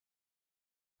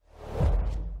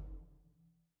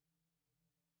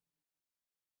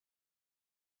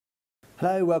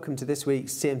Hello, welcome to this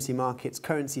week's CMC Markets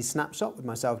currency snapshot with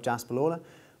myself, Jasper Lawler.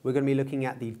 We're going to be looking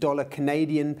at the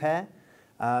dollar-Canadian pair.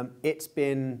 It's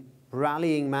been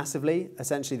rallying massively.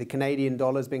 Essentially, the Canadian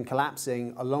dollar has been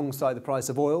collapsing alongside the price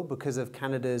of oil because of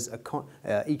Canada's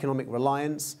economic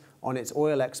reliance on its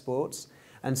oil exports.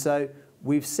 And so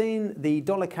we've seen the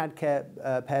dollar-CAD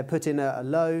pair put in a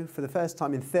low for the first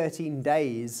time in 13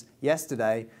 days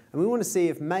yesterday. And we want to see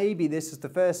if maybe this is the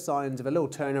first signs of a little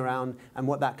turnaround and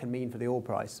what that can mean for the oil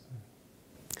price.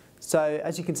 So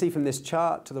as you can see from this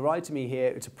chart to the right of me here,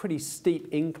 it's a pretty steep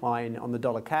incline on the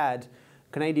dollar-CAD.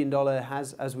 Canadian dollar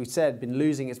has, as we said, been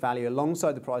losing its value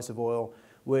alongside the price of oil,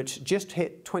 which just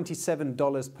hit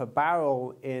 $27 per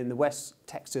barrel in the West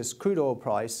Texas crude oil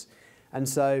price. And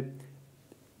so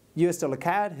US dollar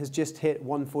CAD has just hit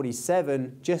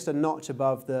 147, just a notch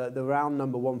above the round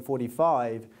number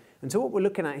 145. And so what we're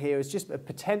looking at here is just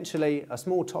potentially a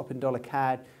small top in dollar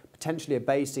CAD, potentially a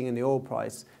basing in the oil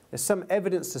price. There's some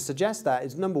evidence to suggest that.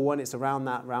 Is number one, it's around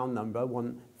that round number,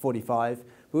 145.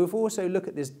 But if we also look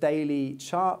at this daily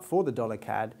chart for the dollar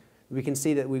CAD, we can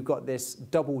see that we've got this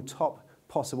double top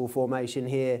possible formation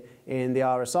here in the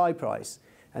RSI price.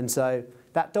 And so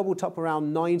that double top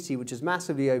around 90, which is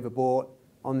massively overbought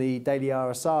on the daily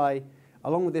RSI,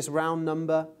 along with this round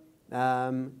number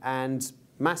and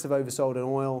massive oversold in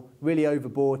oil, really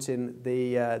overbought in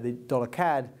the dollar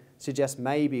CAD, suggests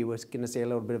maybe we're going to see a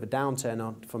little bit of a downturn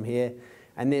on from here.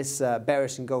 And this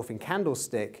bearish engulfing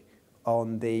candlestick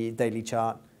on the daily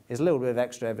chart is a little bit of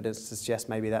extra evidence to suggest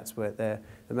maybe that's where that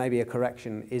maybe a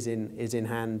correction is in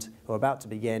hand or about to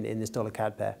begin in this dollar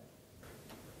CAD pair.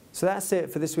 So that's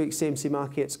it for this week's CMC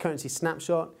Markets currency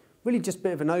snapshot. Really just a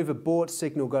bit of an overbought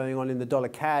signal going on in the dollar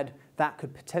CAD. That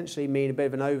could potentially mean a bit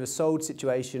of an oversold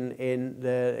situation in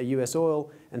the US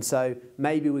oil. And so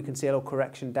maybe we can see a little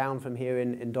correction down from here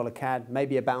in dollar CAD,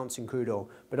 maybe a bounce in crude oil.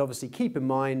 But obviously keep in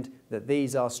mind that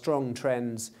these are strong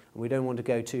trends and we don't want to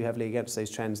go too heavily against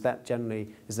those trends. That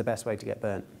generally is the best way to get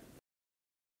burnt.